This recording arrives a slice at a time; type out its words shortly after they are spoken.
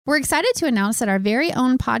We're excited to announce that our very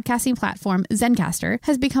own podcasting platform, Zencastr,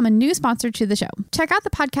 has become a new sponsor to the show. Check out the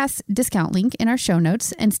podcast discount link in our show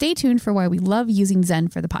notes and stay tuned for why we love using Zen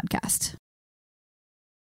for the podcast.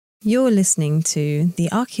 You're listening to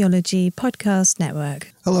the Archaeology Podcast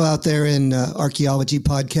Network. Hello out there in Archaeology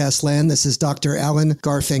Podcast land. This is Dr. Alan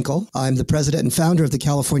Garfinkel. I'm the president and founder of the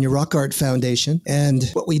California Rock Art Foundation. And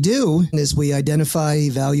what we do is we identify,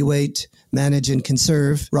 evaluate, manage, and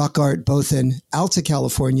conserve rock art both in Alta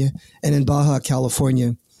California and in Baja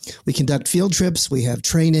California. We conduct field trips, we have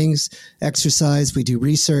trainings, exercise, we do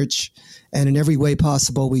research, and in every way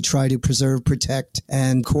possible, we try to preserve, protect,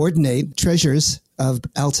 and coordinate treasures of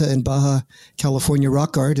Alta and Baja California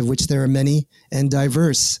rock art, of which there are many and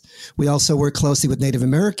diverse. We also work closely with Native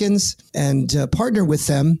Americans and partner with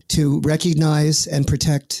them to recognize and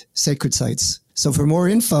protect sacred sites. So for more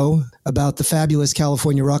info about the fabulous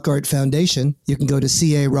California Rock Art Foundation, you can go to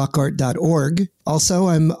carockart.org. Also,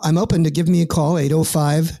 I'm open to give me a call,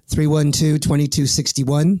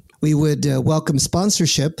 805-312-2261. We would welcome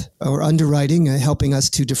sponsorship or underwriting, helping us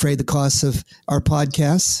to defray the costs of our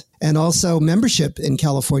podcasts, and also membership in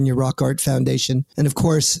California Rock Art Foundation. And of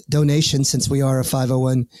course, donations, since we are a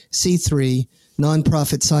 501c3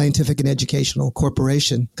 nonprofit scientific and educational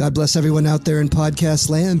corporation. God bless everyone out there in podcast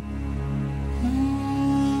land.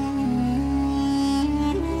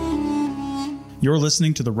 You're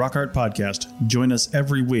listening to the Rock Art Podcast. Join us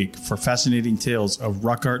every week for fascinating tales of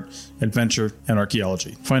rock art, adventure, and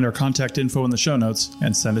archaeology. Find our contact info in the show notes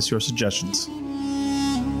and send us your suggestions.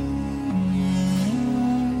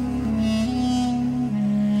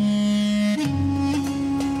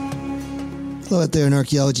 Hello out there in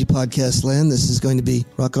Archaeology Podcast land. This is going to be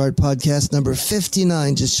Rock Art Podcast number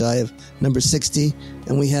 59, just shy of number 60.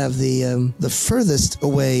 And we have the furthest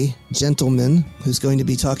away gentleman who's going to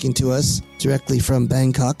be talking to us directly from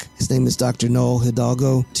Bangkok. His name is Dr. Noel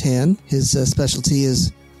Hidalgo Tan. His specialty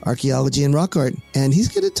is archaeology and rock art. And he's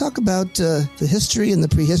going to talk about the history and the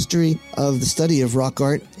prehistory of the study of rock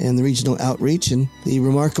art and the regional outreach and the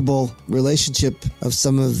remarkable relationship of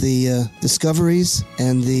some of the discoveries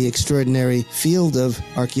and the extraordinary field of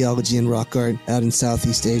archaeology and rock art out in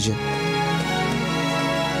Southeast Asia.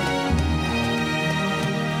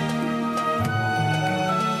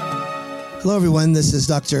 Hello, everyone. This is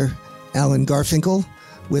Dr. Alan Garfinkel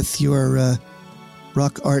with your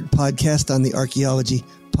Rock Art Podcast on the Archaeology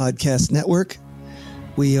Podcast Network.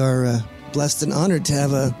 We are blessed and honored to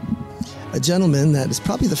have a gentleman that is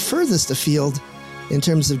probably the furthest afield in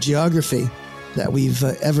terms of geography that we've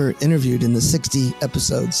ever interviewed in the 60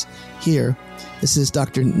 episodes here. This is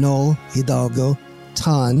Dr. Noel Hidalgo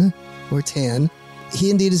Tan. He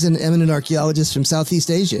indeed is an eminent archaeologist from Southeast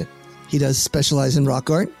Asia. He does specialize in rock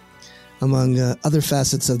art, among other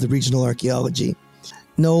facets of the regional archaeology.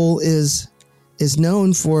 Noel is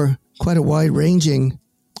known for quite a wide-ranging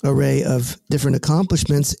array of different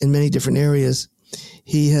accomplishments in many different areas.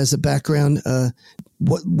 He has a background,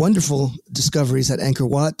 wonderful discoveries at Angkor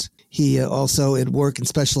Wat. He also at work and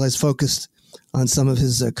specialized focused on some of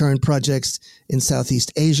his current projects in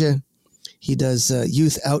Southeast Asia. He does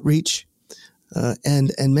youth outreach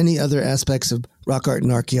and many other aspects of rock art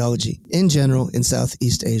and archaeology in general in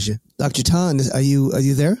Southeast Asia. Dr. Tan, are you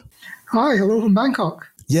there? Hi, hello from Bangkok.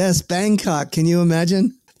 Yes, Bangkok. Can you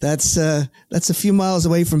imagine? That's a few miles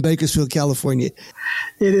away from Bakersfield, California.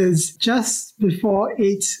 It is just before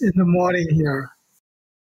 8 in the morning here.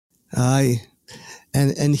 Aye.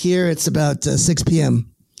 And here it's about 6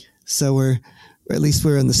 p.m. So we're in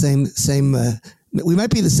the same we might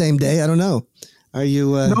be the same day. I don't know. Are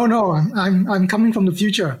you? No. I'm coming from the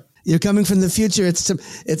future. You're coming from the future.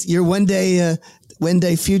 It's your one day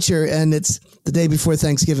future, and it's the day before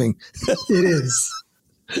Thanksgiving. It is.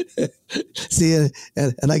 See,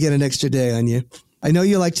 and I get an extra day on you. I know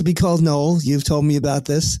you like to be called Noel. You've told me about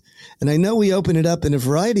this. And I know we open it up in a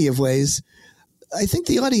variety of ways. I think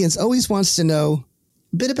the audience always wants to know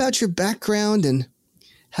a bit about your background and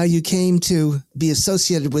how you came to be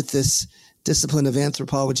associated with this discipline of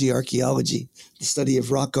anthropology, archaeology, the study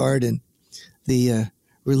of rock art and the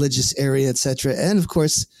religious area, etc., and, of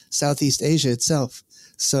course, Southeast Asia itself.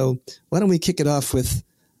 So why don't we kick it off with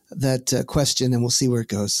that question, and we'll see where it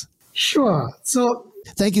goes. Sure. So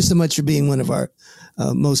thank you so much for being one of our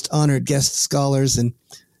most honored guest scholars and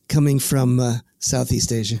coming from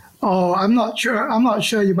Southeast Asia. Oh, I'm not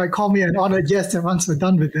sure you might call me an honored guest once we're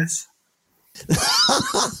done with this.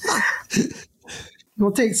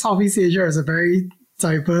 We'll take Southeast Asia as a very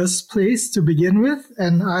diverse place to begin with.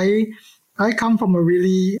 And I come from a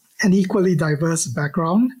really an equally diverse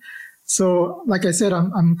background. So like I said,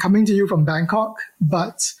 I'm coming to you from Bangkok,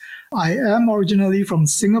 but I am originally from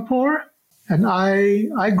Singapore. And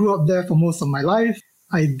I grew up there for most of my life.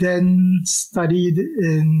 I then studied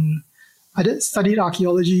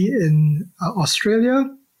archaeology in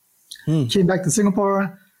Australia, came back to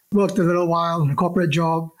Singapore, worked a little while in a corporate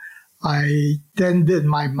job. I then did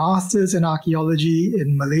my master's in archaeology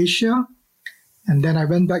in Malaysia. And then I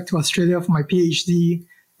went back to Australia for my PhD.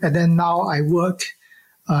 And then now I work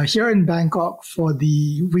here in Bangkok for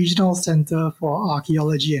the Regional Center for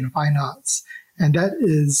Archaeology and Fine Arts. And that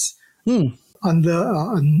is under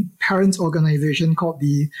a parent organization called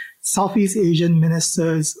the Southeast Asian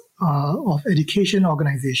Ministers of Education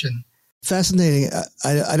Organization. Fascinating.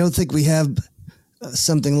 I don't think we have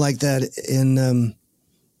something like that in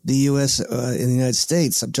the U.S., in the United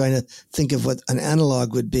States. I'm trying to think of what an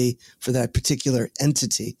analog would be for that particular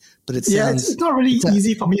entity. But it sounds... it's not really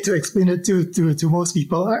easy for me to explain it to most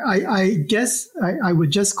people. I guess I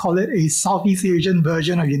would just call it a Southeast Asian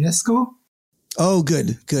version of UNESCO. Oh,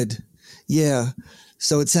 good. Yeah.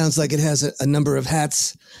 So it sounds like it has a number of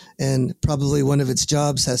hats, and probably one of its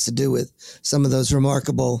jobs has to do with some of those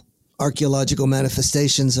remarkable archaeological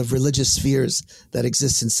manifestations of religious spheres that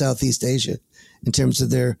exist in Southeast Asia in terms of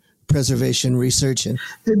their preservation, research, and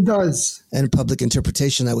it does, and public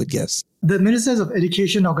interpretation, I would guess. The Ministers of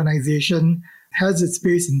Education organization has its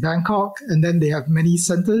base in Bangkok, and then they have many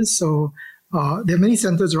centers. So there are many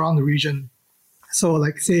centers around the region. So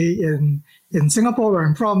like say in Singapore, where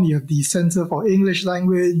I'm from, you have the Center for English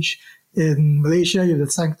Language. In Malaysia, you have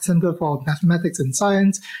the Center for Mathematics and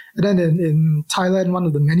Science. And then in Thailand, one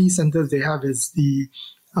of the many centers they have is the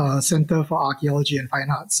Center for Archaeology and Fine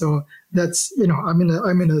Arts. So that's, I'm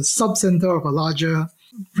in a sub-center of a larger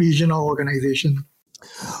regional organization.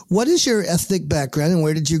 What is your ethnic background, and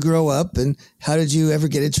where did you grow up, and how did you ever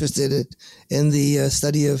get interested in the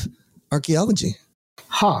study of archaeology?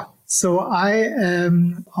 So I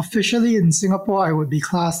am officially in Singapore, I would be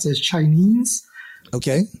classed as Chinese.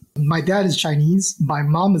 Okay. My dad is Chinese. My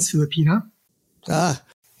mom is Filipina.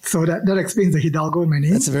 So that explains the Hidalgo in my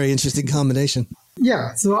name. That's a very interesting combination.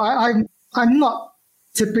 Yeah. So I'm not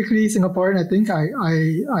typically Singaporean. I think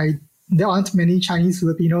there aren't many Chinese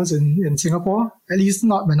Filipinos in Singapore, at least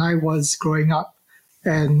not when I was growing up.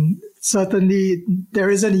 And certainly there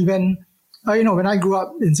isn't even, when I grew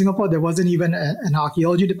up in Singapore, there wasn't even an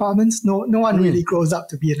archaeology department. No one really grows up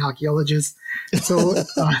to be an archaeologist. So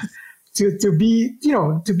to be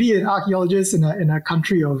an archaeologist in a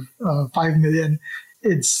country of 5 million,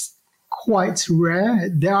 it's quite rare.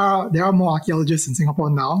 There are more archaeologists in Singapore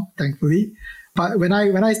now, thankfully. But when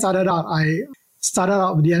I started out, I started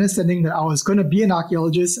out with the understanding that I was going to be an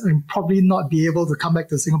archaeologist and probably not be able to come back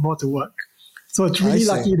to Singapore to work. So it's really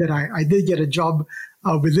lucky that I did get a job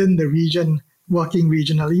within the region, working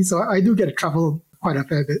regionally. So I do get to travel quite a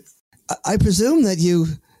fair bit. I presume that you,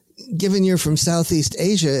 given you're from Southeast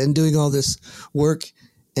Asia and doing all this work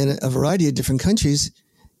in a variety of different countries,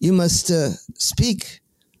 you must speak,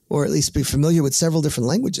 or at least be familiar with, several different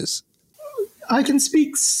languages. I can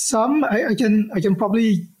speak some. I can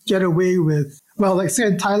probably get away with, well, like say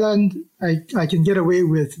in Thailand, I can get away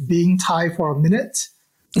with being Thai for a minute.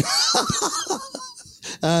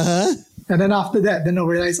 And then after that, then I'll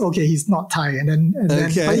realize, okay, he's not Thai, and then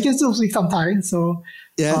but he can still speak some Thai. So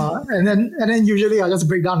yeah, and then usually I'll just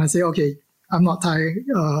break down and say, okay, I'm not Thai.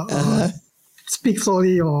 Speak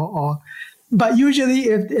slowly, or but usually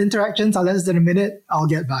if the interactions are less than a minute, I'll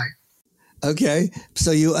get by. Okay,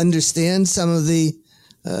 so you understand some of the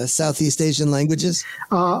Southeast Asian languages?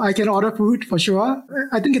 I can order food for sure.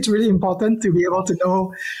 I think it's really important to be able to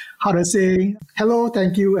know how to say hello,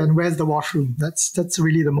 thank you, and where's the washroom. That's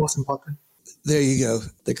really the most important. There you go,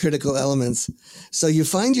 the critical elements. So you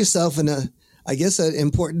find yourself in an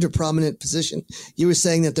important or prominent position. You were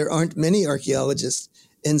saying that there aren't many archaeologists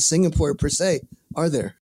in Singapore per se, are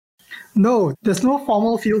there? No, there's no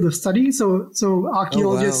formal field of study. So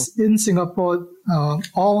archaeologists in Singapore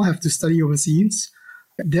all have to study overseas.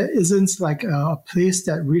 There isn't like a place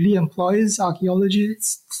that really employs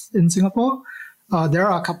archaeologists in Singapore. There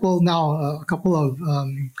are a couple of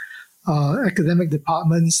academic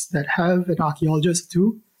departments that have an archaeologist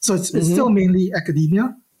too. So it's still mainly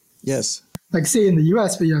academia. Yes. Like say in the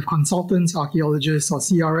US, where you have consultants, archaeologists, or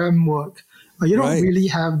CRM work, you don't really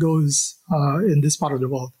have those in this part of the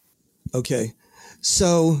world. Okay.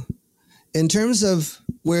 So in terms of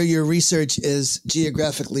where your research is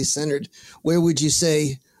geographically centered, where would you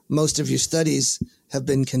say most of your studies have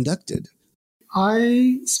been conducted?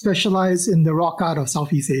 I specialize in the rock art of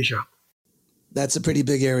Southeast Asia. That's a pretty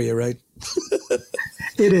big area, right?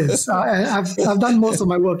 It is. I've done most of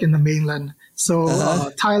my work in the mainland. So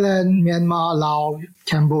Thailand, Myanmar, Laos,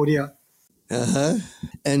 Cambodia.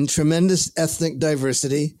 And tremendous ethnic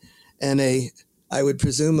diversity. and I would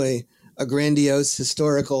presume a grandiose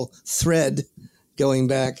historical thread going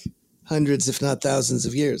back hundreds, if not thousands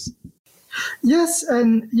of years. Yes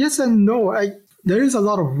and no. There is a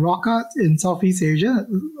lot of rock art in Southeast Asia.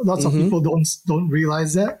 Lots of people don't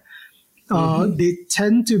realize that. They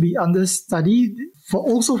tend to be understudied for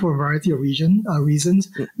a variety of reasons.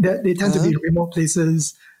 That they tend to be in remote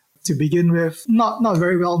places to begin with, not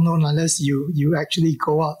very well known unless you actually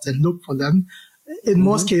go out and look for them. In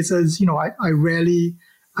most cases, I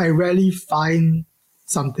rarely find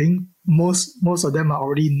something. Most of them are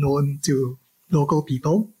already known to local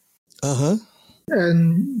people.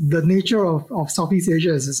 And the nature of Southeast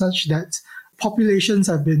Asia is such that populations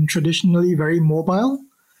have been traditionally very mobile.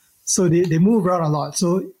 So they move around a lot.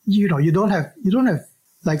 So, you don't have,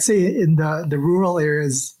 like say in the rural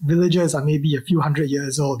areas, villages are maybe a few hundred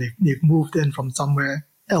years old. They've moved in from somewhere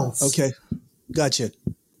else. Okay. Gotcha.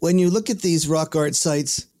 When you look at these rock art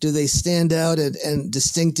sites, do they stand out and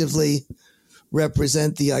distinctively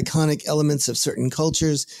represent the iconic elements of certain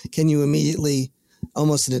cultures? Can you immediately,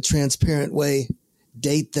 almost in a transparent way,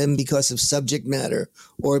 date them because of subject matter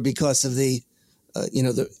or because of the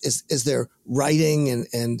is there writing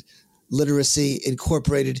and literacy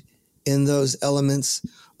incorporated in those elements,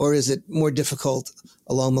 or is it more difficult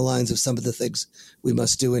along the lines of some of the things we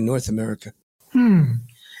must do in North America?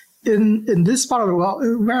 In this part of the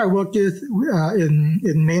world, where I work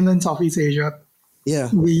in mainland Southeast Asia,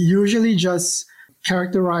 we usually just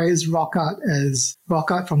characterize rock art as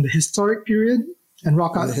rock art from the historic period, and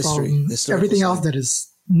rock art from everything else that is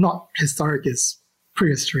not historic is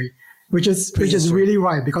prehistory. Which is really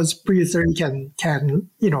right, because prehistory can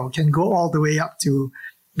go all the way up to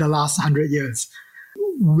the last 100 years.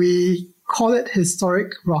 We call it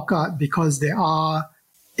historic rock art because there are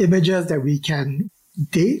images that we can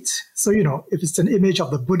date. So if it's an image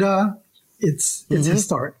of the Buddha, it's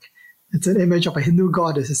historic. It's an image of a Hindu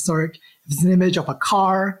god, it's historic. If it's an image of a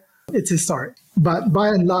car, it's historic. But by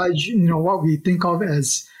and large, what we think of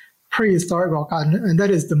as prehistoric rock art, and that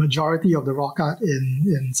is the majority of the rock art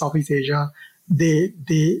in Southeast Asia, they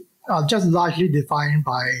are just largely defined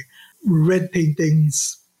by red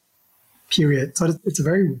paintings, period. So it's a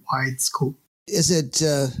very wide scope. Is it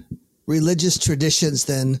religious traditions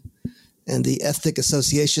then, and the ethnic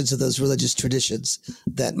associations of those religious traditions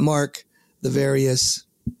that mark the various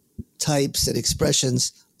types and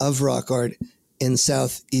expressions of rock art in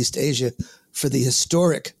Southeast Asia for the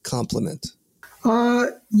historic complement?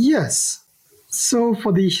 Yes. So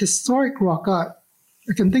for the historic rock art,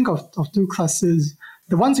 I can think of two classes.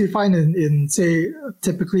 The ones we find in say,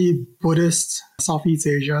 typically Buddhist Southeast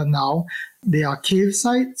Asia now, they are cave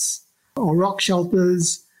sites or rock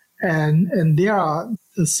shelters, and they are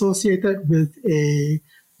associated with a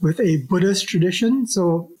Buddhist tradition.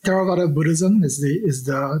 So Theravada Buddhism is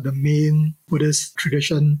the main Buddhist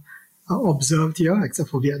tradition observed here, except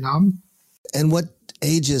for Vietnam. And what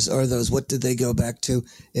ages are those? What did they go back to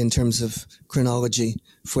in terms of chronology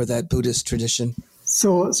for that Buddhist tradition?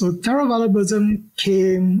 So Theravada Buddhism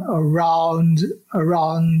came around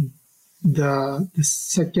the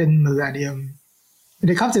second millennium. And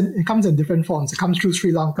it comes in different forms. It comes through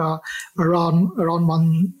Sri Lanka around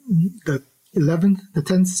the 11th, the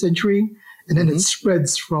 10th century, and then it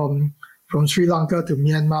spreads from Sri Lanka to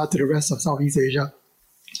Myanmar to the rest of Southeast Asia.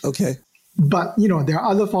 Okay. But, there are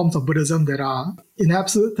other forms of Buddhism that are, in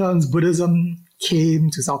absolute terms, Buddhism came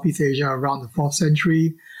to Southeast Asia around the 4th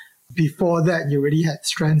century. Before that, you already had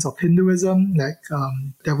strands of Hinduism, like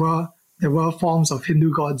there were forms of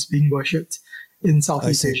Hindu gods being worshipped in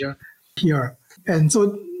Southeast Asia here. And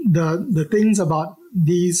so the things about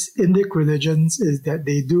these Indic religions is that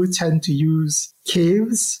they do tend to use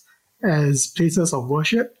caves as places of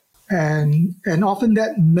worship. And often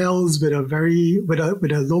that melds with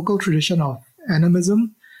a local tradition of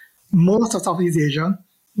animism. Most of Southeast Asia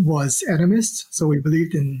was animist, so we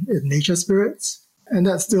believed in nature spirits, and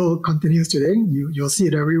that still continues today. You'll see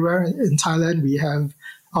it everywhere. In Thailand, we have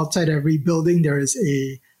outside every building there is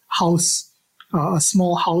a house, a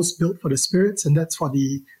small house built for the spirits, and that's for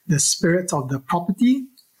the spirit of the property.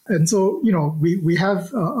 And so we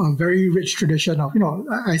have a very rich tradition of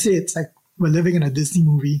I say it's like we're living in a Disney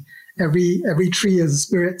movie. Every tree is a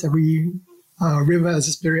spirit, every river is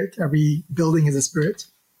a spirit, every building is a spirit,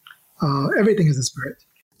 everything is a spirit.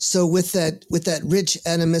 So with that rich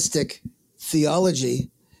animistic theology,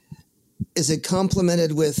 is it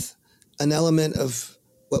complemented with an element of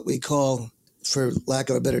what we call, for lack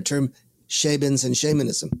of a better term, shamans and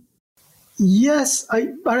shamanism? Yes,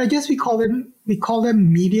 but I guess we call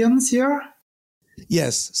them mediums here.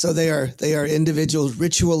 Yes, so they are individual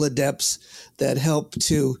ritual adepts that help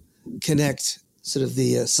to connect sort of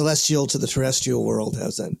the celestial to the terrestrial world.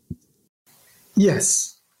 How's that?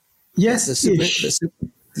 Yes. Yes-ish.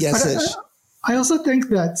 Yes-ish. I also think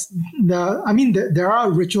that there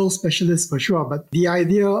are ritual specialists for sure, but the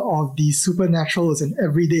idea of the supernatural is an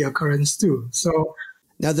everyday occurrence too. So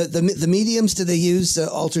now the mediums, do they use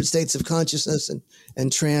altered states of consciousness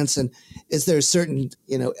and trance? And is there certain,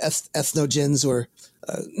 ethnogens or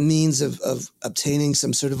means of obtaining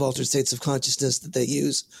some sort of altered states of consciousness that they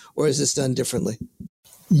use, or is this done differently?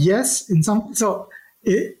 Yes, in some. So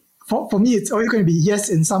for me, it's always going to be yes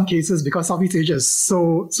in some cases because Southeast Asia is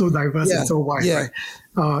so diverse and so wide. Yeah.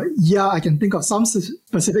 Right? I can think of some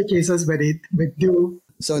specific cases where they do.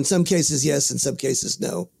 So in some cases, yes. In some cases,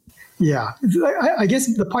 no. Yeah. I guess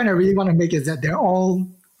the point I really want to make is that they're all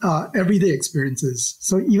everyday experiences.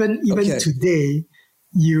 So even today,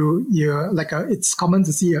 you're like it's common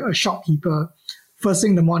to see a shopkeeper. First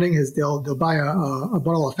thing in the morning is they'll buy a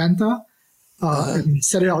bottle of Fanta. And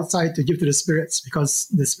set it outside to give to the spirits because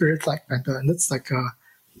the spirits like Fanta, and that's like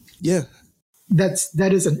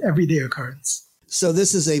that is an everyday occurrence. So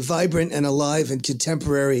this is a vibrant and alive and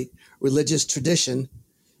contemporary religious tradition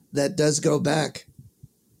that does go back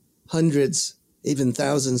hundreds, even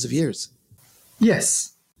thousands of years.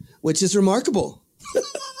 Yes, which is remarkable.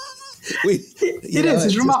 It is.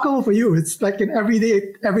 It's remarkable for you. It's like an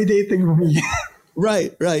everyday thing for me.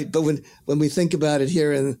 Right. But when we think about it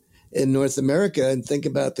here in North America and think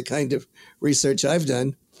about the kind of research I've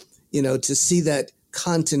done, to see that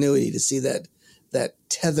continuity, to see that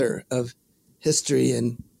tether of history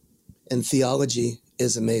and theology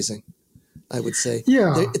is amazing, I would say.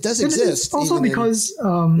 Yeah. It does exist. It's also because,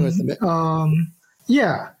 North America. I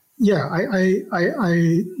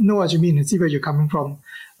know what you mean and see where you're coming from.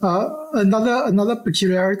 Another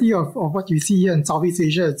peculiarity of what you see here in Southeast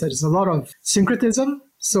Asia is that there's a lot of syncretism.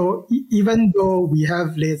 So even though we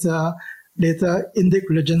have later Indic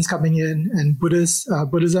religions coming in and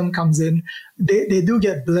Buddhism comes in, they do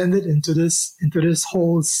get blended into this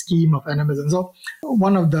whole scheme of animism. So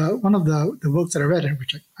one of the works that I read,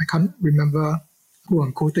 which I can't remember who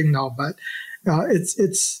I'm quoting now, but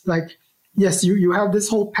it's like, yes, you have this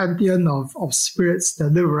whole pantheon of spirits that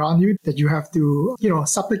live around you that you have to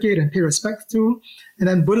supplicate and pay respect to, and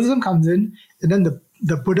then Buddhism comes in, and then the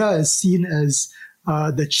Buddha is seen as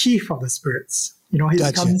the chief of the spirits. He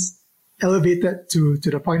becomes elevated to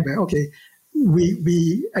the point where,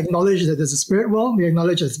 we acknowledge that there's a spirit world, we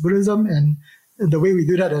acknowledge there's Buddhism, and the way we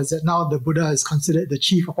do that is that now the Buddha is considered the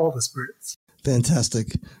chief of all the spirits.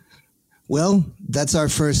 Fantastic. Well, that's our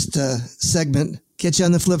first segment. Catch you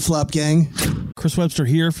on the flip-flop, gang. Chris Webster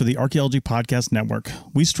here for the Archaeology Podcast Network.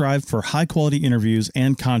 We strive for high-quality interviews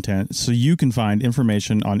and content so you can find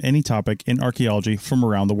information on any topic in archaeology from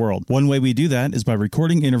around the world. One way we do that is by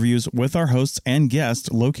recording interviews with our hosts and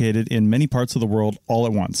guests located in many parts of the world all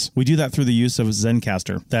at once. We do that through the use of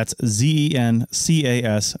Zencastr. That's Zencastr.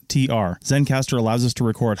 Zencastr allows us to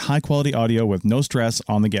record high-quality audio with no stress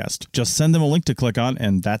on the guest. Just send them a link to click on,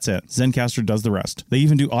 and that's it. Zencastr does the rest. They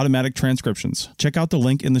even do automatic transcriptions. Check out the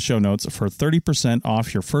link in the show notes for 30%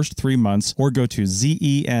 off your first 3 months, or go to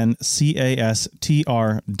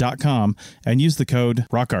zencastr.com and use the code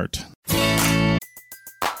ROCKART.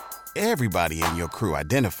 Everybody in your crew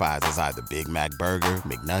identifies as either Big Mac Burger,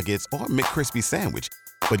 McNuggets, or McCrispy Sandwich,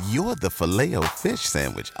 but you're the Filet-O-Fish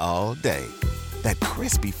Sandwich all day. That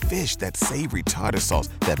crispy fish, that savory tartar sauce,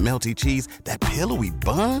 that melty cheese, that pillowy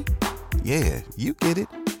bun. Yeah, you get it.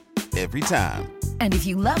 Every time. And if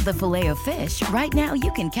you love the Filet-O-Fish, right now you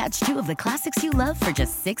can catch 2 of the classics you love for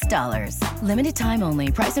just $6. Limited time only.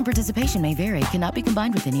 Price and participation may vary. Cannot be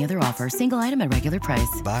combined with any other offer. Single item at regular price.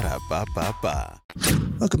 Ba-da-ba-ba-ba.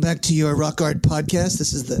 Welcome back to your Rock Art Podcast.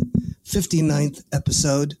 This is the 59th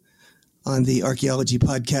episode on the Archaeology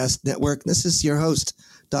Podcast Network. This is your host,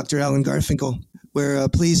 Dr. Alan Garfinkel. We're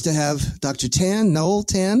pleased to have Dr. Noel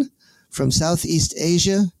Tan from Southeast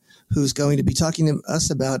Asia, who's going to be talking to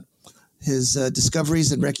us about his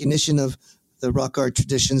discoveries and recognition of the rock art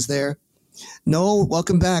traditions there. Noel,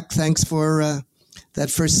 welcome back. Thanks for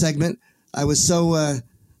that first segment. I was so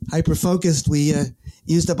hyper-focused, we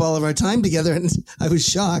used up all of our time together, and I was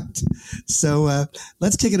shocked. So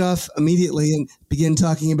let's kick it off immediately and begin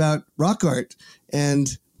talking about rock art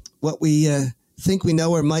and what we think we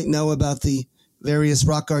know or might know about the various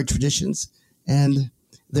rock art traditions and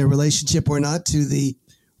their relationship or not to the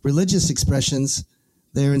religious expressions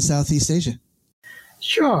there in Southeast Asia.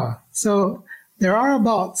 Sure. So there are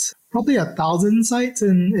about probably 1,000 sites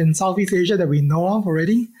in Southeast Asia that we know of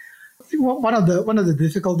already. One of the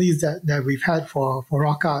difficulties that we've had for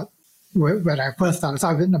rock art when I first started, so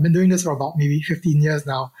I've been doing this for about maybe 15 years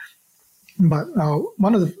now, But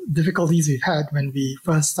one of the difficulties we've had when we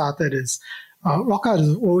first started is rock art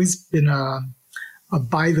has always been a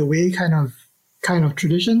by the way kind of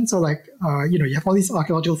tradition. So like, you have all these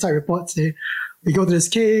archaeological site reports say, we go to this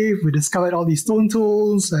cave, we discovered all these stone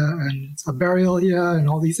tools and a burial here and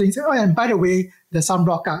all these things. Oh, and by the way, there's some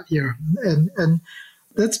rock art here. And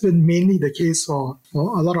that's been mainly the case for a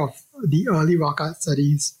lot of the early rock art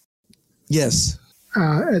studies. Yes.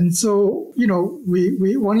 And so, we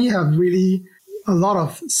only have really a lot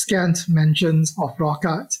of scant mentions of rock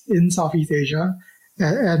art in Southeast Asia.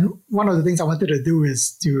 And one of the things I wanted to do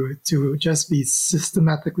is to just be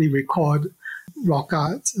systematically record rock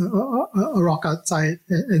art, a rock art site,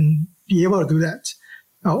 and be able to do that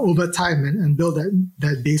over time and build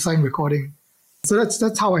that baseline recording. So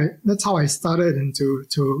that's how I started into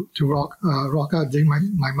rock art during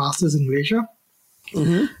my master's in Malaysia.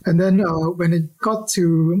 Mm-hmm. And then when it got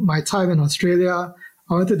to my time in Australia,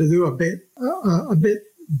 I wanted to do a bit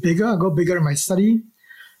bigger, go bigger in my study.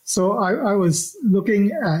 So I was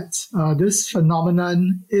looking at this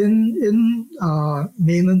phenomenon in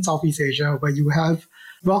mainland Southeast Asia, where you have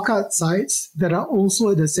rock art sites that are also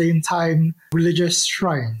at the same time religious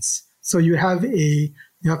shrines. So you have a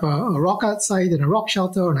rock art site and a rock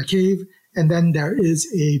shelter and a cave, and then there is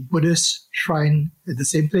a Buddhist shrine at the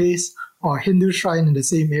same place or a Hindu shrine in the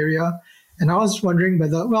same area. And I was wondering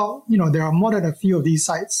whether, there are more than a few of these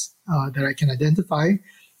sites that I can identify.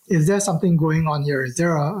 Is there something going on here? Is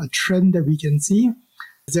there a trend that we can see?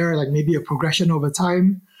 Is there like maybe a progression over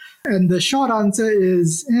time? And the short answer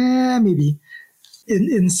is maybe.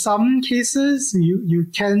 In some cases, you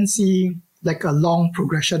can see like a long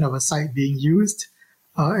progression of a site being used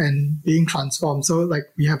and being transformed. So like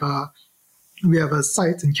we have a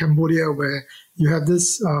site in Cambodia where you have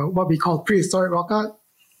this what we call prehistoric rock art.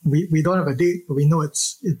 We don't have a date, but we know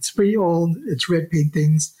it's pretty old. It's red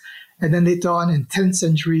paintings. And then later on in 10th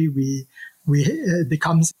century, it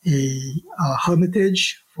becomes a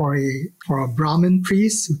hermitage for a Brahmin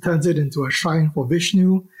priest who turns it into a shrine for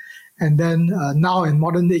Vishnu. And then now in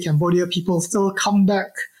modern day Cambodia, people still come back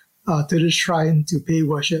to the shrine to pay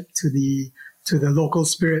worship to the local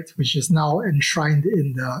spirit, which is now enshrined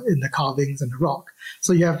in the carvings and the rock.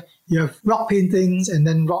 So you have rock paintings and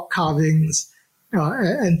then rock carvings,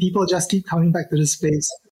 and people just keep coming back to this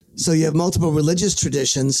place. So you have multiple religious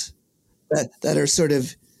traditions that are sort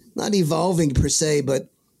of not evolving per se, but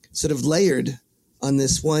sort of layered on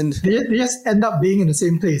this one. They just end up being in the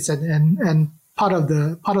same place, and part of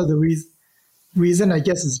the reason I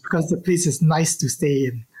guess is because the place is nice to stay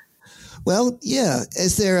in. Well, yeah.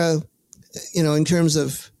 Is there in terms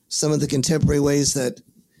of some of the contemporary ways that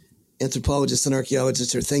anthropologists and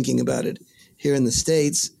archaeologists are thinking about it here in the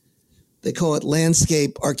States, they call it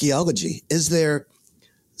landscape archaeology. Is there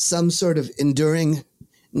some sort of enduring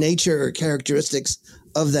nature or characteristics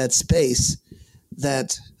of that space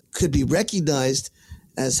that could be recognized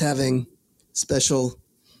as having special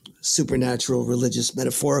supernatural, religious,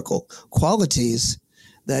 metaphorical qualities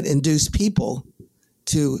that induce people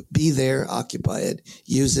to be there, occupy it,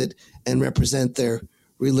 use it, and represent their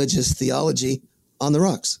religious theology on the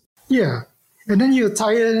rocks? Yeah. And then you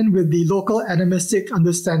tie it in with the local animistic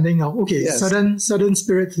understanding of, yes, certain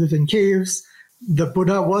spirits live in caves. The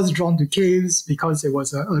Buddha was drawn to caves because it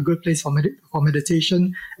was a good place for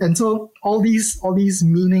meditation. And so all these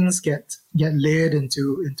meanings get layered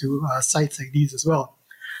into sites like these as well.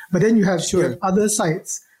 But then you have other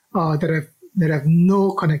sites that have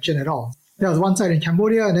no connection at all. There was one site in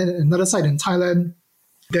Cambodia and then another site in Thailand.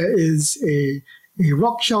 There is a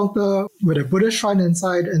rock shelter with a Buddhist shrine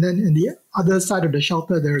inside, and then in the other side of the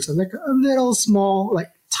shelter there's a little small, like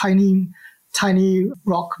tiny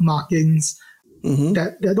rock markings. Mm-hmm.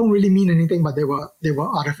 that don't really mean anything, but they were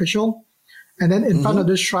artificial. And then in front of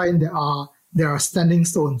this shrine there are standing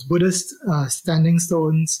stones, Buddhist standing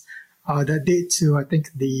stones that date to I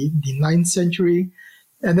think the 9th century.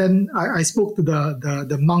 And then I spoke to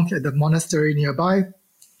the monk at the monastery nearby,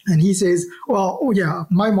 and he says, well, oh yeah,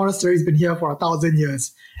 my monastery has been here for 1,000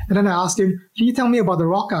 years. And then I asked him, can you tell me about the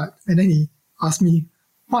rock art? And then he asked me,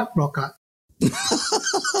 what rock art?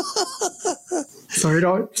 So we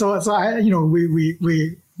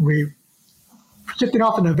shipped it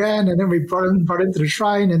off in a van, and then we brought it to the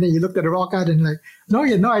shrine, and then you looked at the rock art and you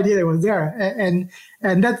had no idea it was there, and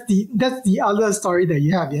that's the other story that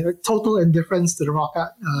you have. You have total indifference to the rock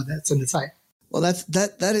art that's in the site. Well, that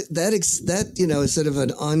is sort of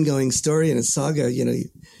an ongoing story and a saga.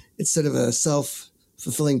 It's sort of a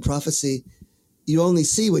self-fulfilling prophecy. You only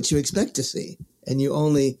see what you expect to see, and you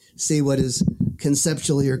only see what is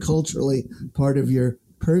conceptually or culturally part of your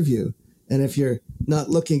purview. And if you're not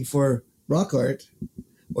looking for rock art,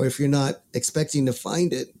 or if you're not expecting to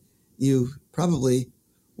find it, you probably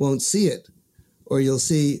won't see it, or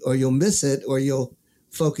you'll miss it, or you'll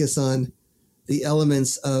focus on the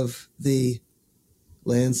elements of the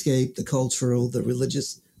landscape, the cultural, the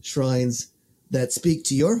religious shrines that speak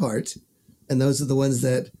to your heart. And those are the ones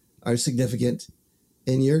that are significant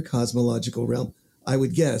in your cosmological realm, I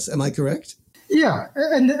would guess. Am I correct? Yeah,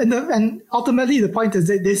 and ultimately the point is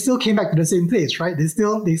that they still came back to the same place, right? They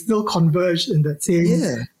still converged in that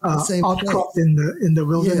same outcrop in the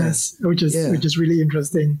wilderness, which is really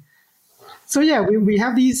interesting. So yeah, we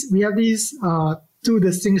have these two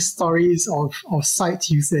distinct stories of site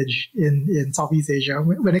usage in Southeast Asia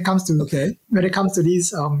when it comes to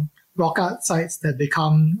these rock art sites that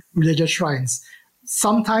become religious shrines.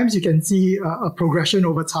 Sometimes you can see a progression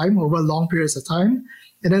over time, over long periods of time.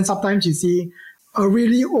 And then sometimes you see a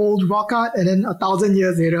really old rock art, and then 1,000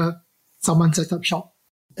 years later, someone sets up shop.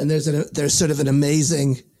 And there's sort of an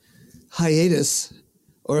amazing hiatus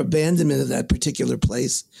or abandonment of that particular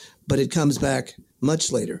place, but it comes back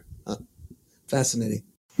much later. Fascinating.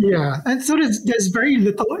 Yeah, and so there's very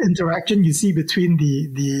little interaction you see between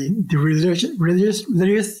the religious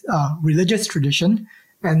tradition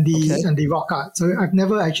and the rock art. So I've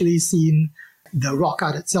never actually seen the rock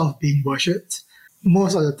art itself being worshipped.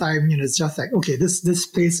 Most of the time, it's just like, okay, this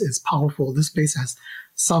place is powerful. This place has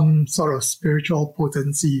some sort of spiritual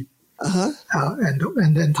potency, and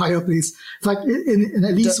the entire place. It's like in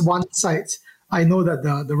at least one site, I know that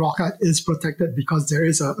the rock art is protected because there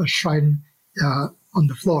is a shrine on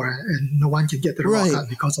the floor, and no one can get to the rock art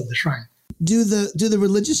because of the shrine. Do the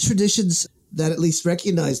religious traditions that at least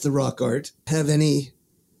recognize the rock art have any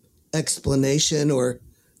explanation or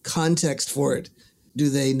context for it? Do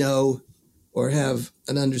they know or have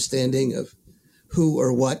an understanding of who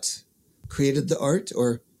or what created the art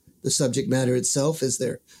or the subject matter itself? Is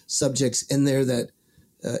there subjects in there that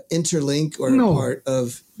interlink or are part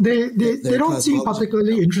of They don't seem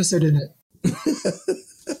particularly interested in it.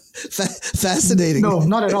 Fascinating. No,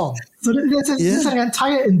 not at all. So there's an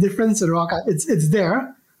entire indifference to the rock art. It's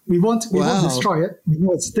there. We won't destroy it. We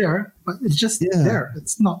know it's there, but it's just there.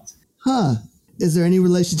 It's not. Is there any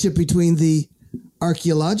relationship between the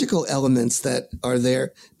archaeological elements that are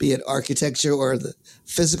there, be it architecture or the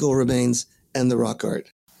physical remains, and the rock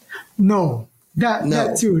art? No.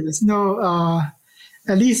 That too. There's no.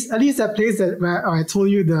 At least that place where I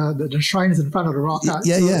told you the shrine is in front of the rock art.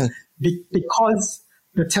 Because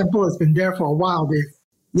the temple has been there for a while.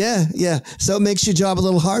 So it makes your job a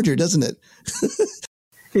little harder, doesn't it?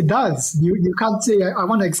 It does. You can't say, I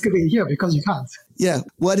want to excavate here, because you can't. Yeah.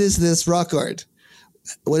 What is this rock art?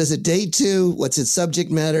 What does it date to? What's its subject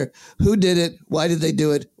matter? Who did it? Why did they do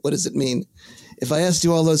it? What does it mean? If I asked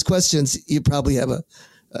you all those questions, you probably have a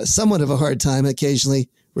somewhat of a hard time occasionally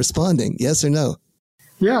responding. Yes or no?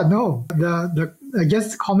 Yeah, no. I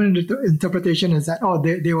guess the common interpretation is that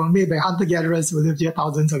they were made by hunter-gatherers who lived here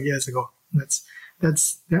thousands of years ago.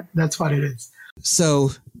 That's what it is.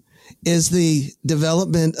 So, is the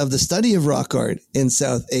development of the study of rock art in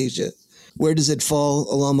South Asia, where does it fall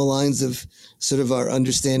along the lines of sort of our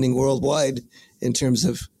understanding worldwide in terms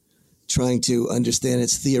of trying to understand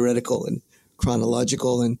its theoretical and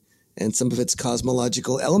chronological and some of its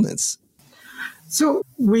cosmological elements? So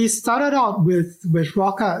we started out with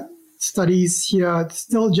rock art studies here,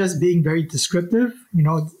 still just being very descriptive.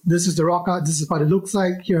 This is the rock art, this is what it looks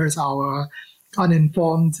like, here's our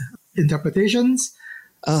uninformed interpretations.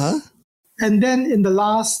 And then in the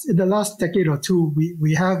last decade or two,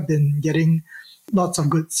 we have been getting lots of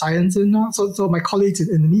good science in now. So my colleagues in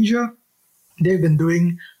Indonesia, they've been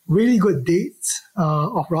doing really good dates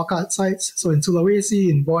of rock art sites. So in Sulawesi,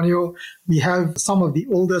 in Borneo, we have some of the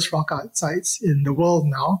oldest rock art sites in the world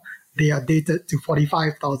now. They are dated to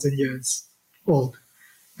 45,000 years old.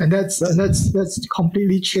 And that's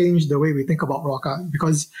completely changed the way we think about rock art,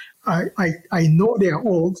 because I know they are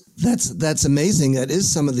old. That's amazing. That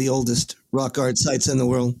is some of the oldest rock art sites in the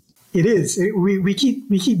world. It is. We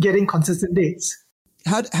keep getting consistent dates.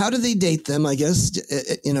 How do they date them? I guess,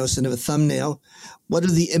 sort of a thumbnail. What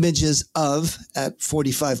are the images of at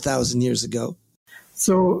 45,000 years ago?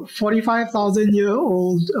 So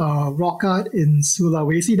 45,000-year-old rock art in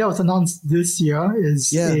Sulawesi that was announced this year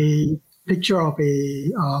is a picture of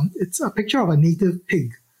it's a picture of a native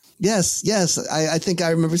pig. Yes. I think I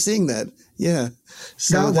remember seeing that. Yeah.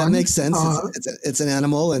 So that makes sense. It's an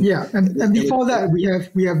animal. And before that,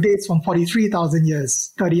 we have dates from 43,000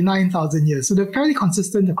 years, 39,000 years. So they're fairly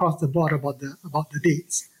consistent across the board about the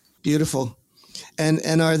dates. Beautiful.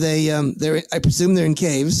 And are they, I presume they're in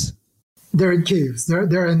caves? They're in caves.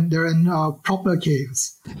 They're in proper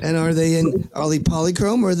caves. And are they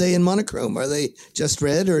polychrome or are they in monochrome? Are they just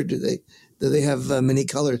red or do they have many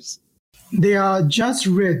colors? They are just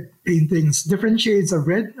red paintings, different shades of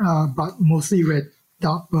red, but mostly red,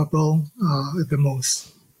 dark purple at the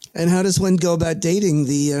most. And how does one go about dating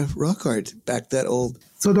the rock art back that old?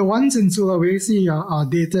 So the ones in Sulawesi are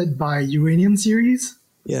dated by uranium series.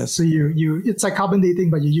 Yes. So it's like carbon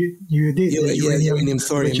dating, but you date the uranium,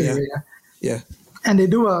 thorium. Yeah. And they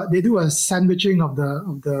do a sandwiching of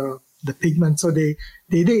the pigment. So they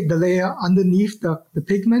date the layer underneath the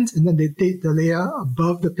pigment, and then they date the layer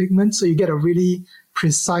above the pigment. So you get a really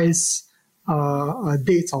precise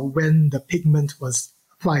date of when the pigment was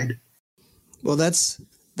applied. Well, that's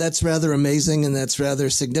rather amazing, and that's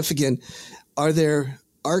rather significant. Are there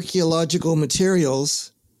archaeological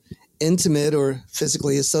materials intimate or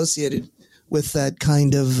physically associated with that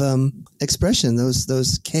kind of expression,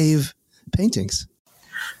 those cave paintings?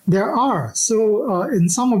 There are. So in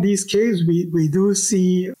some of these caves, we do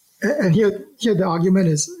see, and here the argument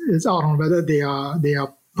is out on whether they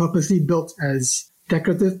are purposely built as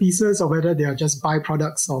decorative pieces or whether they are just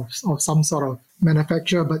byproducts of some sort of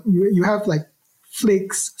manufacture. But you have like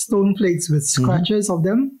flakes, stone flakes with scratches of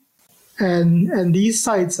them. And these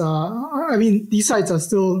sites are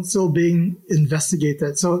still being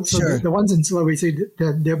investigated. So sure. the ones in Sulawesi,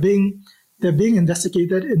 they're being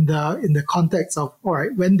investigated in the context of, all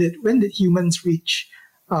right, when did humans reach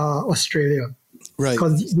Australia? Right.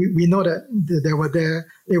 Because we know that they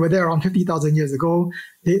were there around 50,000 years ago.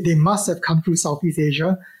 They must have come through Southeast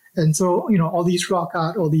Asia. And so, all these rock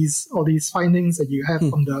art, all these findings that you have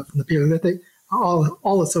from the Paleolithic are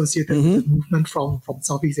all associated with the movement from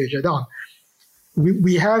Southeast Asia down.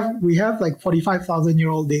 We have like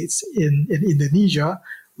 45,000-year-old dates in Indonesia,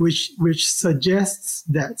 which suggests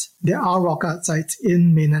that there are rock art sites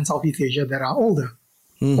in mainland Southeast Asia that are older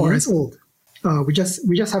or as old. We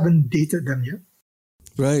just haven't dated them yet.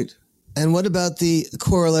 Right. And what about the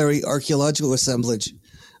corollary archaeological assemblage?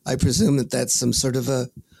 I presume that's some sort of a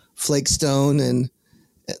flake stone, and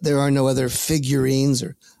there are no other figurines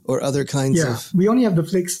or other kinds of... Yeah, we only have the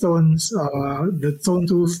flake stones, the stone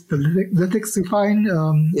tools, the lithics we find.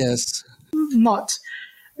 Yes. Not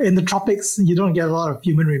in the tropics, you don't get a lot of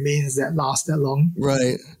human remains that last that long.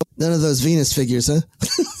 Right. None of those Venus figures, huh?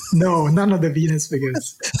 No, none of the Venus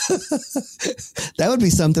figures. That would be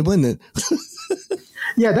something, wouldn't it?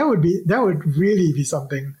 Yeah, that would really be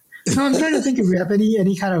something. No, I'm trying to think if we have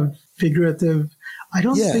any kind of figurative. I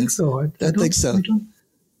don't think so. I don't think so.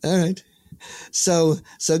 All right. So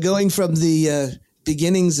going from the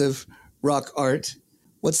beginnings of rock art,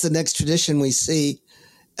 what's the next tradition we see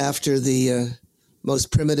after the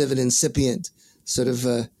most primitive and incipient sort of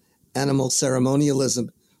animal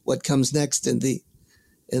ceremonialism? What comes next in the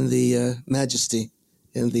majesty,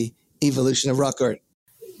 in the evolution of rock art?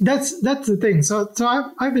 That's the thing. So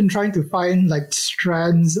I've been trying to find like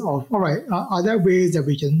strands of, all right, are there ways that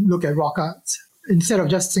we can look at rock art instead of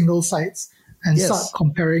just single sites and start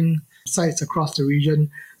comparing sites across the region?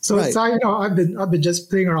 So, right. I've been just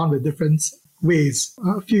playing around with different ways.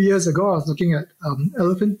 A few years ago, I was looking at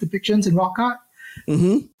elephant depictions in rock art,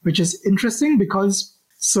 which is interesting because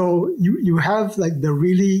so you have like the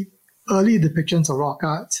really early depictions of rock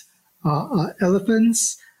art,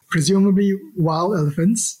 elephants, presumably wild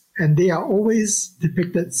elephants, and they are always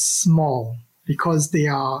depicted small because they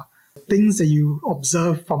are things that you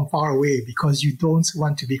observe from far away because you don't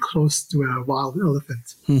want to be close to a wild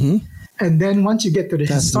elephant. And then once you get to the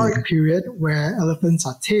historic period where elephants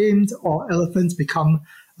are tamed or elephants become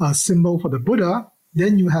a symbol for the Buddha,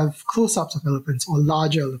 then you have close-ups of elephants or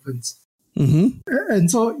larger elephants.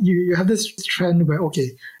 And so you have this trend where,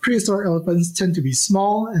 okay, prehistoric elephants tend to be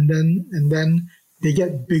small and then they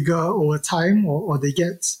get bigger over time or they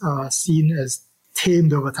get seen as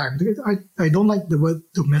tamed over time. I don't like the word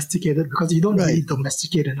domesticated because you don't really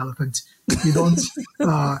domesticate an elephant. You don't,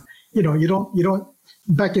 you don't,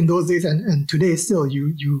 back in those days and today still,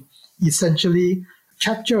 you essentially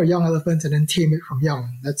capture a young elephant and then tame it from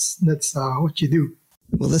young. That's what you do.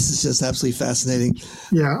 Well, this is just absolutely fascinating.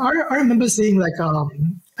 Yeah, I remember seeing like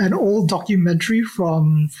an old documentary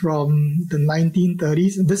from the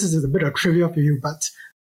 1930s. And this is a bit of trivia for you, but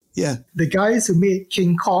the guys who made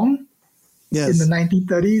King Kong in the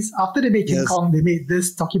 1930s, after they made King Kong, they made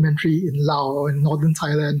this documentary in Laos, in northern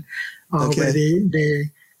Thailand, where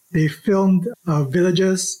they filmed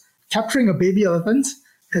villagers capturing a baby elephant,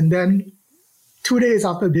 and then 2 days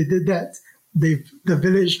after they did that, the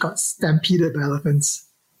village got stampeded by elephants.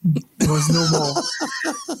 There was no more.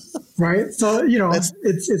 Right? So,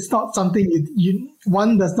 it's not something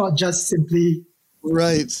one does not just simply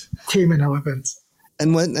Right. tame an elephant.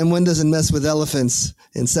 And one doesn't mess with elephants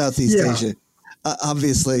in Southeast Yeah. Asia.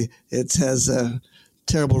 Obviously, it has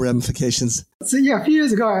terrible ramifications. So a few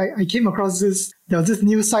years ago, I came across there was this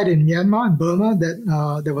new site in Myanmar and Burma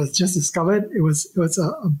that was just discovered. It was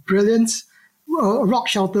a brilliant rock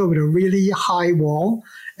shelter with a really high wall,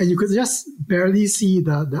 and you could just barely see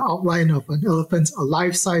the outline of an elephant, a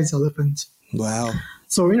life-size elephant. Wow.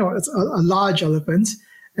 So, it's a large elephant.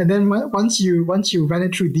 And then once you run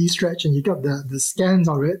it through D-Stretch and you got the scans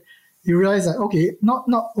of it, you realize that, okay, not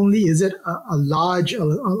only is it a large, a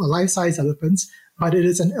life-size elephant, but it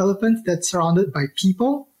is an elephant that's surrounded by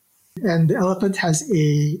people, and the elephant has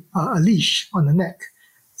a leash on the neck.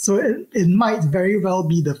 So it might very well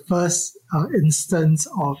be the first instance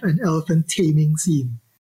of an elephant taming scene.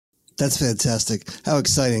 That's fantastic. How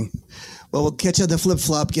exciting. Well, we'll catch you on the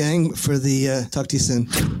flip-flop, gang, for the talk to you soon.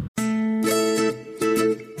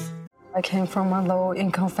 I came from a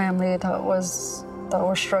low-income family that was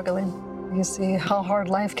struggling. You see how hard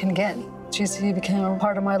life can get. GC became a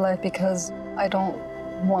part of my life because I don't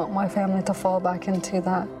want my family to fall back into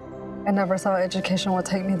that. I never thought education would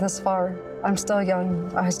take me this far. I'm still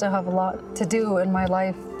young. I still have a lot to do in my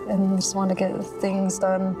life and just want to get things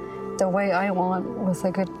done the way I want with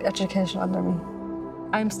a good education under me.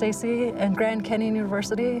 I'm Stacy, and Grand Canyon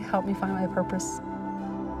University helped me find my purpose.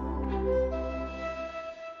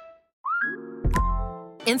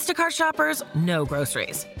 Instacart shoppers know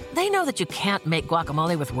groceries. They know that you can't make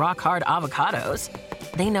guacamole with rock-hard avocados.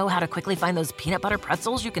 They know how to quickly find those peanut butter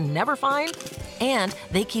pretzels you can never find. And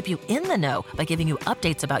they keep you in the know by giving you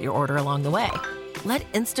updates about your order along the way.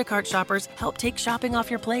 Let Instacart shoppers help take shopping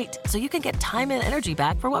off your plate so you can get time and energy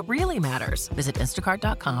back for what really matters. Visit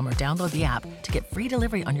instacart.com or download the app to get free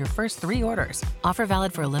delivery on your first 3 orders. Offer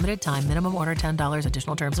valid for a limited time. Minimum order $10.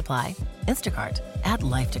 Additional terms apply. Instacart. Add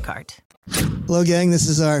life to cart. Hello, gang. This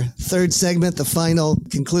is our third segment, the final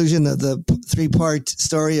conclusion of the 3-part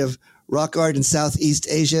story of rock art in Southeast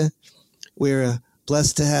Asia. We're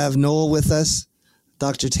blessed to have Noel with us,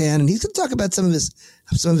 Dr. Tan, and he's going to talk about some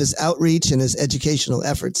of his outreach and his educational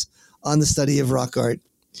efforts on the study of rock art.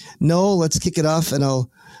 Noel, let's kick it off, and I'll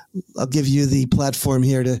give you the platform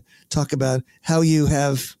here to talk about how you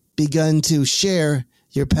have begun to share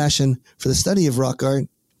your passion for the study of rock art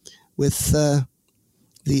with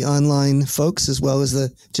the online folks as well as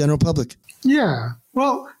the general public. Yeah.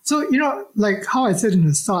 Well, so, like how I said in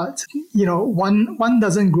the start, one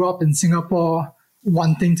doesn't grow up in Singapore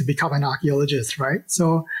wanting to become an archaeologist, right?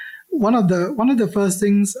 So one of the first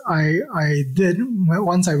things I did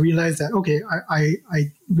once I realized that, okay,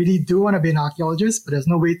 I really do want to be an archaeologist, but there's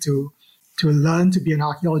no way to learn to be an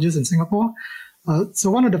archaeologist in Singapore.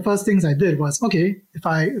 So one of the first things I did was, okay, if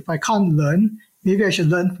I can't learn, maybe I should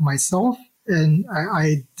learn for myself. And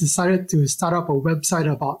I decided to start up a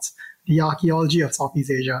website about the archaeology of Southeast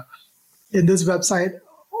Asia. In this website,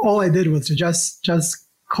 all I did was to just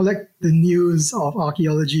collect the news of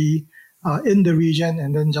archaeology in the region,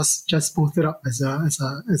 and then just post it up as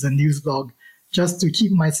a news blog, just to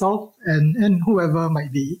keep myself and whoever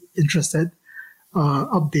might be interested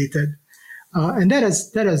updated. And that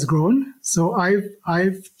has grown. So I've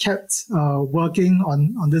kept working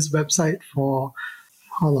on this website for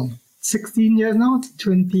how long? 16 years now.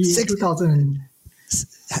 2000.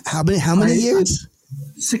 How many years?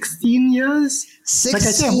 16 years. 16. Like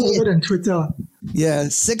I said, I'm older than Twitter. Yeah,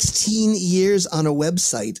 16 years on a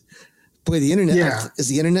website. Boy, the internet, has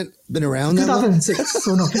the internet been around that long? 2006,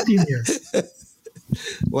 so no, 15 years.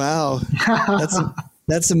 Wow.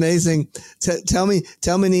 That's amazing. Tell me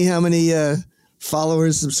how many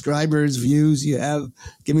followers, subscribers, views you have.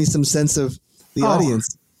 Give me some sense of the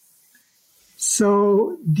audience.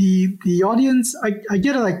 So the audience, I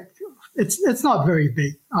get it's not very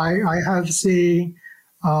big. I have, say,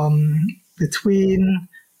 between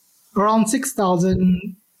around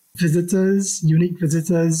 6,000 visitors, unique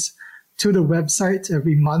visitors to the website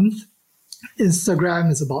every month.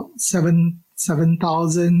 Instagram is about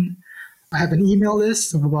 7,000. I have an email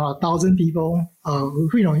list of about 1,000 people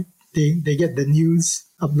who they get the news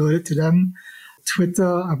uploaded to them.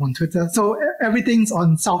 Twitter, I'm on Twitter. So everything's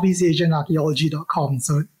on SoutheastAsianArchaeology.com.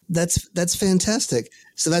 So that's fantastic.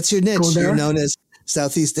 So that's your niche. You're known as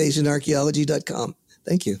SoutheastAsianArchaeology.com.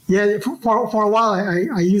 Thank you. Yeah, for a while,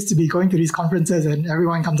 I used to be going to these conferences and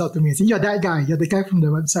everyone comes up to me and says, "You're that guy. You're the guy from the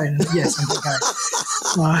website." And yes, I'm that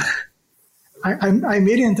guy. I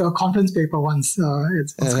made it into a conference paper once.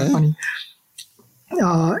 It's quite funny.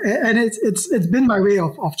 And it's been my way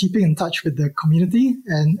of keeping in touch with the community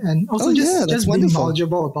and also just being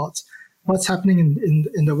knowledgeable what's happening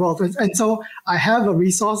in the world. And so I have a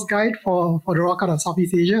resource guide for the rock art of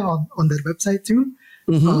Southeast Asia on that website too.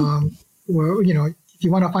 Where, if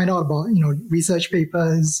you want to find out about, research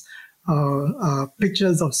papers,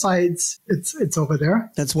 pictures of sites, it's over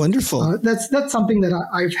there. That's wonderful. That's something that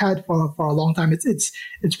I've had for a long time. It's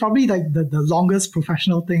probably like the longest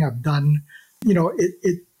professional thing I've done.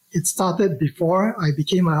 It started before I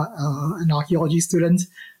became an archaeology student.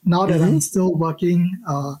 Now that I'm still working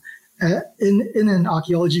in an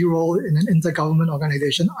archaeology role in an intergovernment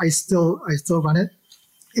organization, I still run it.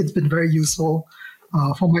 It's been very useful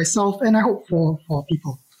for myself, and I hope for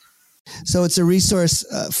people. So it's a resource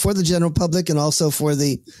for the general public and also for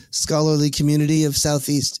the scholarly community of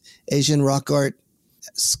Southeast Asian rock art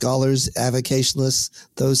scholars, avocationalists,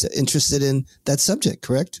 those interested in that subject,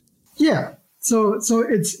 correct? Yeah. So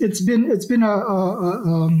it's been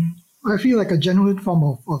I feel like a genuine form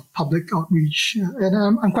of public outreach, and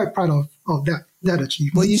I'm quite proud of that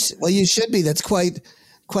achievement. Well, you should be. That's quite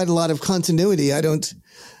a lot of continuity. I don't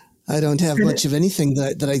have much of anything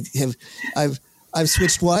that I have. I've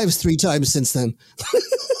switched wives 3 times since then.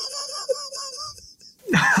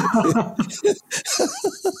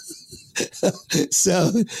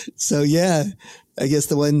 So yeah, I guess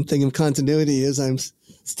the one thing of continuity is I'm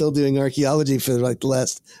still doing archaeology for like the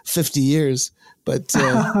last 50 years, but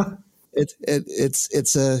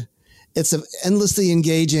it's an endlessly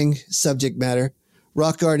engaging subject matter.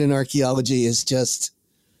 Rock art and archaeology is just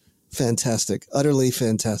fantastic, utterly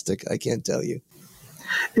fantastic. I can't tell you.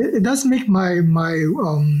 It does make my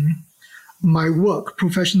work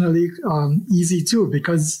professionally easy too,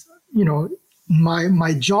 because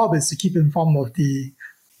my job is to keep informed of the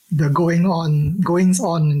goings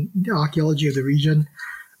on in the archaeology of the region,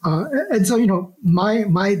 and so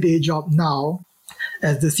my day job now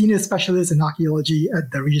as the senior specialist in archaeology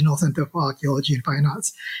at the Regional Center for Archaeology and Fine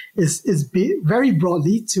Arts is very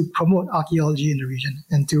broadly to promote archaeology in the region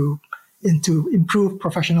and to improve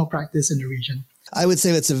professional practice in the region. I would say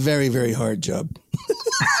it's a very, very hard job.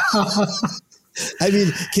 I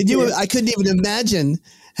mean, I couldn't even imagine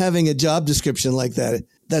having a job description like that.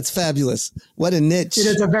 That's fabulous. What a niche. It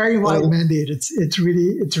is a very wide mandate. It's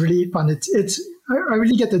really fun. I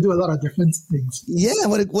really get to do a lot of different things. Yeah,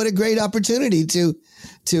 what a great opportunity to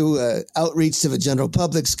outreach to the general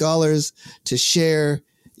public, scholars, to share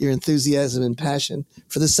your enthusiasm and passion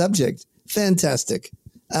for the subject. Fantastic.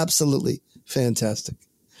 Absolutely fantastic.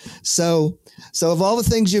 So of all the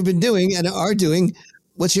things you've been doing and are doing,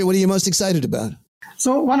 what are you most excited about?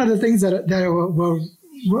 So one of the things that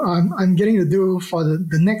I'm getting to do for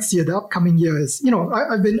the next year, the upcoming year, is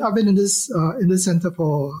I've been in this center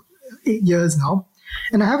for 8 years now,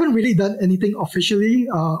 and I haven't really done anything officially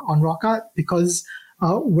on rock art because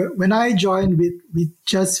when I joined, we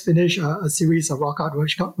just finished a series of rock art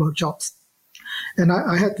workshops. And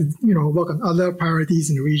I had to, work on other priorities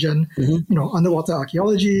in the region, underwater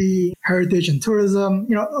archaeology, heritage and tourism,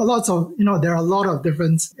 there are a lot of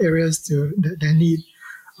different areas that need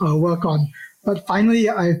work on. But finally,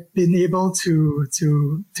 I've been able to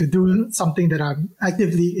do something that I'm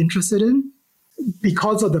actively interested in.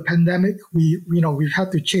 Because of the pandemic, we've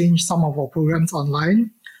had to change some of our programs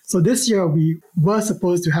online. So this year we were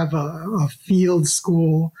supposed to have a field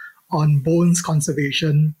school on bones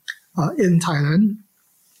conservation in Thailand.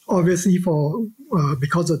 Obviously,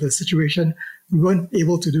 because of the situation, we weren't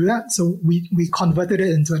able to do that. So we converted it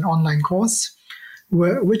into an online course,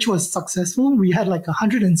 which was successful. We had like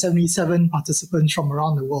 177 participants from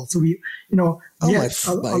around the world. So we had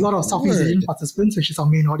a lot of Southeast Asian participants, which is our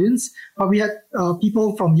main audience. But we had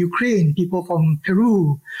people from Ukraine, people from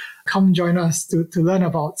Peru come join us to learn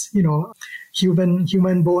about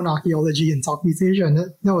human bone archaeology in Southeast Asia, and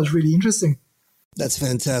that was really interesting. That's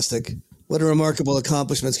fantastic. What a remarkable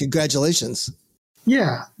accomplishment. Congratulations.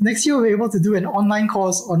 Yeah. Next year, we're able to do an online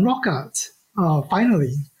course on rock art,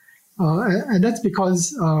 finally. And that's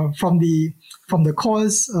because from the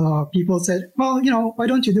course, people said, well, why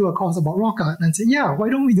don't you do a course about rock art? And I said, yeah, why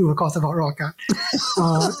don't we do a course about rock art?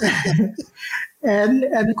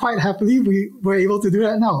 And quite happily, we were able to do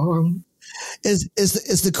that now. Is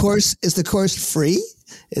the course free?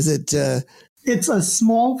 Is it... It's a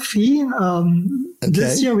small fee.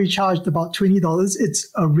 This year we charged about $20. It's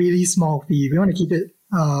a really small fee. We want to keep it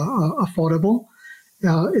affordable.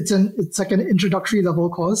 It's like an introductory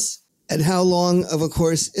level course. And how long of a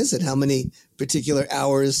course is it? How many particular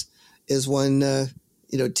hours is one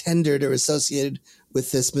tendered or associated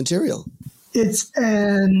with this material? It's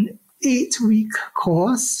an 8-week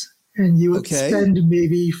course. And you would spend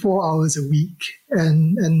maybe 4 hours a week,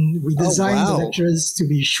 and we designed the lectures to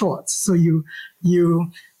be short. So you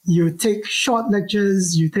You take short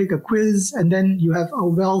lectures, you take a quiz, and then you have a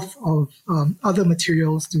wealth of other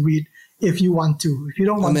materials to read if you want to. If you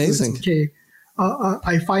don't want to, it's okay.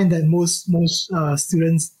 I find that most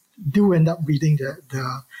students do end up reading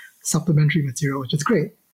the supplementary material, which is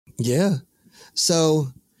great. Yeah.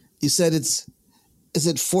 So you said is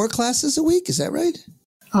it 4 classes a week? Is that right?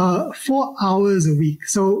 4 hours a week.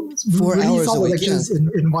 So 4 we hours release all a the week, lectures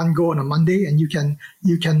in one go on a Monday, and you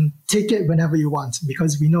can take it whenever you want,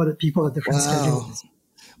 because we know that people have different schedules.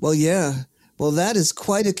 Well, yeah. Well, that is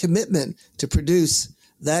quite a commitment to produce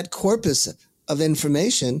that corpus of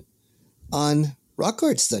information on rock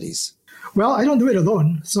art studies. Well, I don't do it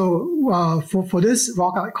alone. So for this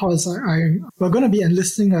rock art course, we're going to be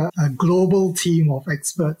enlisting a global team of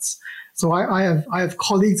experts. So I have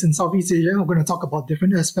colleagues in Southeast Asia. We're going to talk about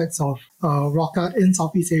different aspects of rock art in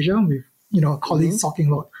Southeast Asia. We've colleagues talking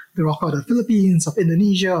about the rock art of the Philippines, of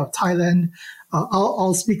Indonesia, of Thailand.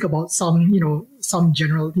 I'll speak about some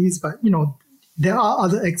generalities, but there are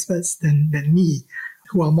other experts than me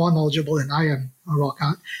who are more knowledgeable than I am on rock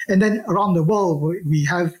art. And then around the world, we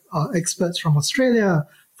have experts from Australia,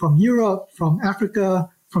 from Europe, from Africa,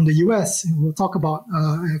 from the US. We'll talk about,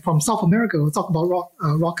 from South America, we'll talk about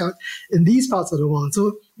rock art in these parts of the world.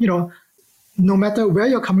 So, no matter where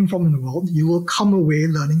you're coming from in the world, you will come away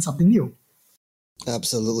learning something new.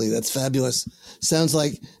 Absolutely. That's fabulous. Sounds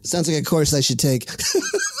like a course I should take.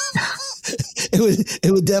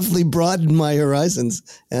 It would definitely broaden my horizons,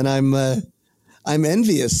 and I'm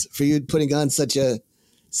envious for you putting on such a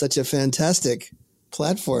fantastic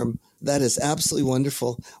platform. That is absolutely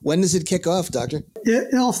wonderful. When does it kick off, Doctor?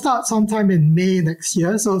 It'll start sometime in May next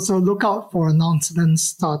year. So look out for announcements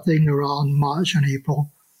starting around March and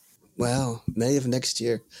April. Wow, May of next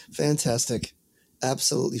year. Fantastic.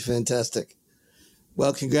 Absolutely fantastic.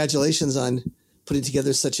 Well, congratulations on putting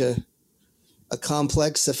together such a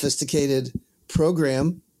complex, sophisticated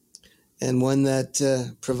program, and one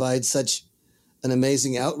that provides such an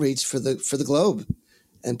amazing outreach for the globe,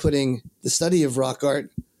 and putting the study of rock art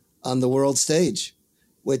on the world stage,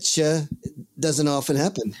 which doesn't often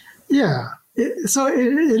happen. Yeah, so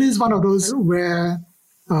it is one of those rare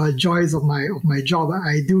joys of my job.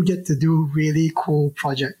 I do get to do really cool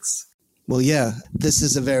projects. Well, yeah, this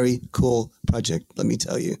is a very cool project, let me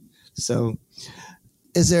tell you. So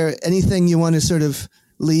is there anything you want to sort of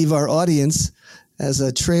leave our audience as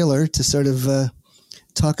a trailer to sort of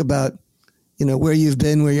talk about, where you've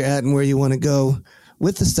been, where you're at, and where you want to go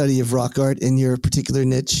with the study of rock art in your particular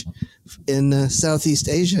niche in Southeast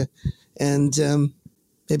Asia, and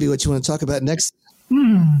maybe what you want to talk about next?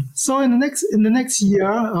 So in the next year,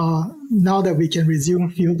 now that we can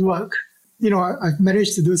resume fieldwork, I've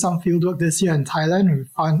managed to do some fieldwork this year in Thailand. We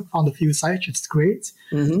found a few sites. It's great.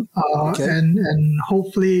 Mm-hmm. Okay. And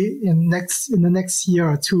hopefully in the next year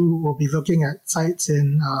or two, we'll be looking at sites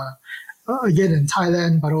again in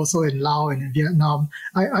Thailand, but also in Laos and in Vietnam.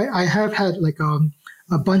 I have had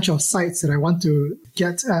a bunch of sites that I want to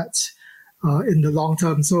get at in the long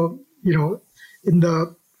term. So, in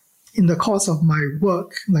the course of my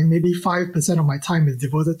work, maybe 5% of my time is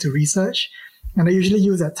devoted to research. And I usually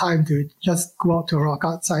use that time to just go out to a rock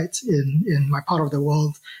art site in my part of the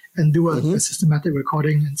world and do a systematic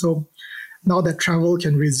recording. And so now that travel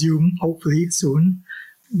can resume, hopefully soon,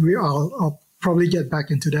 I'll probably get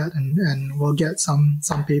back into that and we'll get some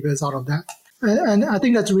papers out of that. And I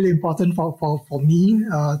think that's really important for me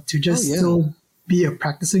to just still be a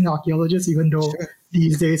practicing archaeologist, even though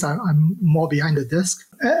these days I'm more behind the desk.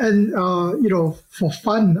 And for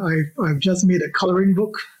fun, I've just made a coloring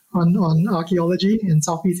book on archaeology in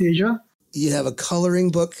Southeast Asia. You have a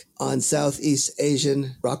coloring book on Southeast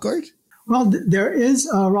Asian rock art? Well, there is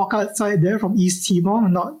a rock art site there from East Timor,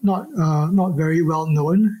 not very well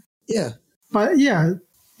known. Yeah. But yeah,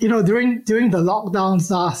 during the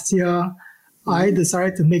lockdowns last year, I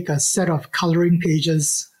decided to make a set of coloring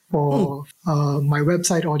pages for my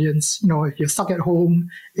website audience. If you're stuck at home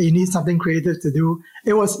and you need something creative to do,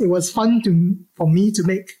 it was fun for me to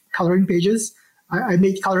make coloring pages. I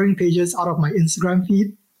made coloring pages out of my Instagram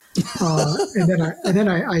feed, and then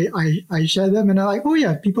I share them, and I'm like, oh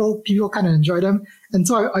yeah, people kind of enjoy them, and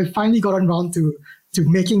so I finally got around to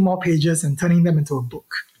making more pages and turning them into a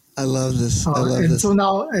book. I love this. So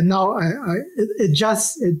now it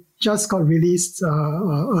just got released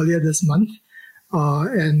earlier this month,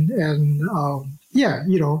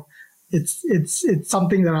 it's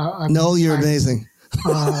something that I'm Noel, you're amazing.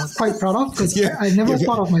 Quite proud of, because I never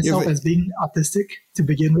thought of myself as being artistic to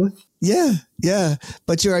begin with. Yeah.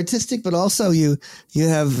 But you're artistic, but also you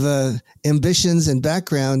have ambitions and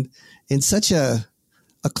background in such a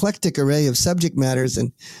eclectic array of subject matters,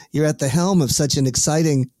 and you're at the helm of such an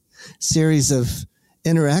exciting series of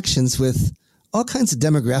interactions with all kinds of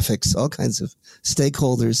demographics, all kinds of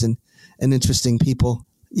stakeholders and interesting people.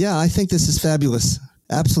 Yeah, I think this is fabulous.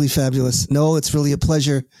 Absolutely fabulous. Noel, it's really a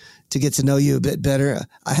pleasure to get to know you a bit better.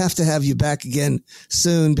 I have to have you back again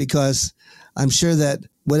soon, because I'm sure that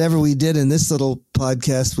whatever we did in this little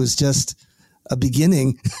podcast was just a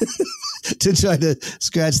beginning to try to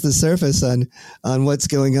scratch the surface on what's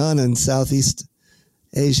going on in Southeast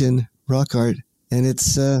Asian rock art. And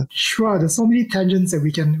it's sure. There's so many tangents that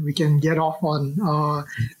we can get off on.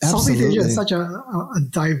 Southeast Asia is such a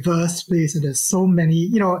diverse place, and there's so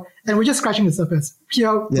many, and we're just scratching the surface.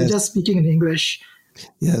 Here, we're just speaking in English.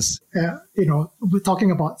 Yes. We're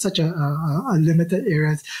talking about such a limited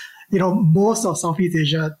area. Most of Southeast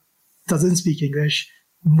Asia doesn't speak English.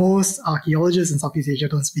 Most archaeologists in Southeast Asia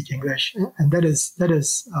don't speak English, and that is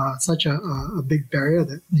such a big barrier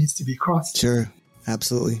that needs to be crossed. Sure,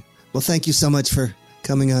 absolutely. Well, thank you so much for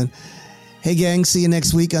coming on. Hey, gang, see you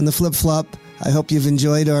next week on the Flip Flop. I hope you've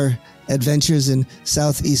enjoyed our adventures in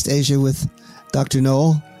Southeast Asia with Dr.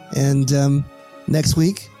 Noel. And next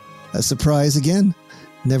week, a surprise again.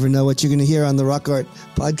 Never know what you're going to hear on the Rock Art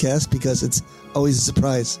podcast, because it's always a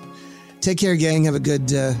surprise. Take care, gang. Have a good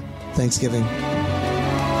Thanksgiving.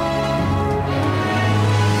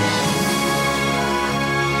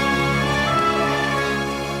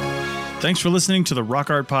 Thanks for listening to the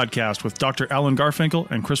Rock Art Podcast with Dr. Alan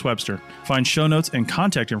Garfinkel and Chris Webster. Find show notes and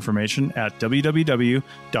contact information at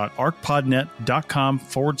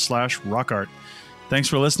www.arcpodnet.com/rockart. Thanks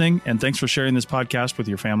for listening, and thanks for sharing this podcast with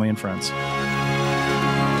your family and friends.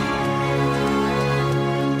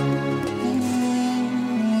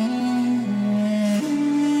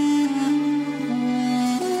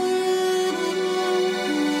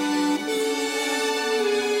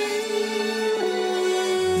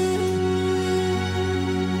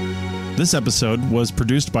 This episode was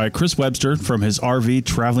produced by Chris Webster from his RV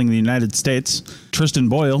traveling the United States, Tristan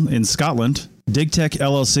Boyle in Scotland, DigTech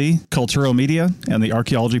LLC, Cultural Media, and the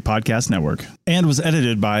Archaeology Podcast Network, and was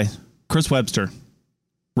edited by Chris Webster,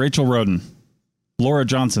 Rachel Roden, Laura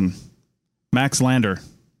Johnson, Max Lander,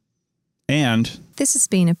 and... This has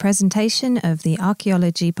been a presentation of the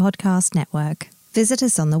Archaeology Podcast Network. Visit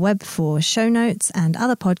us on the web for show notes and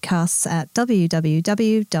other podcasts at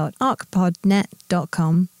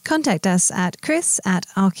www.arcpodnet.com. Contact us at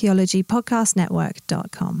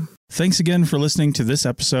chris@archaeologypodcastnetwork.com. Thanks again for listening to this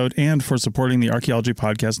episode and for supporting the Archaeology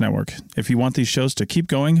Podcast Network. If you want these shows to keep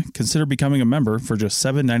going, consider becoming a member for just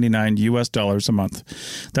 $7.99 US a month.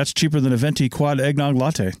 That's cheaper than a venti quad eggnog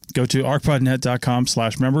latte. Go to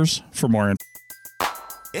arcpodnet.com/members for more info.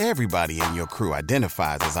 Everybody in your crew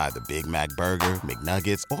identifies as either Big Mac Burger,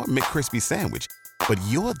 McNuggets, or McCrispy Sandwich. But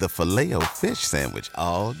you're the Filet-O-Fish Sandwich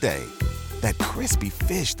all day. That crispy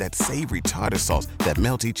fish, that savory tartar sauce, that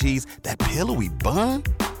melty cheese, that pillowy bun.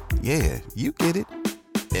 Yeah, you get it.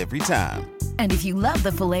 Every time. And if you love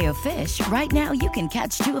the Filet-O-Fish, right now you can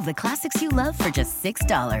catch two of the classics you love for just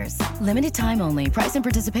 $6. Limited time only. Price and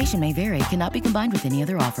participation may vary. Cannot be combined with any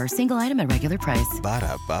other offer. Single item at regular price.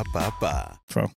 Ba-da-ba-ba-ba.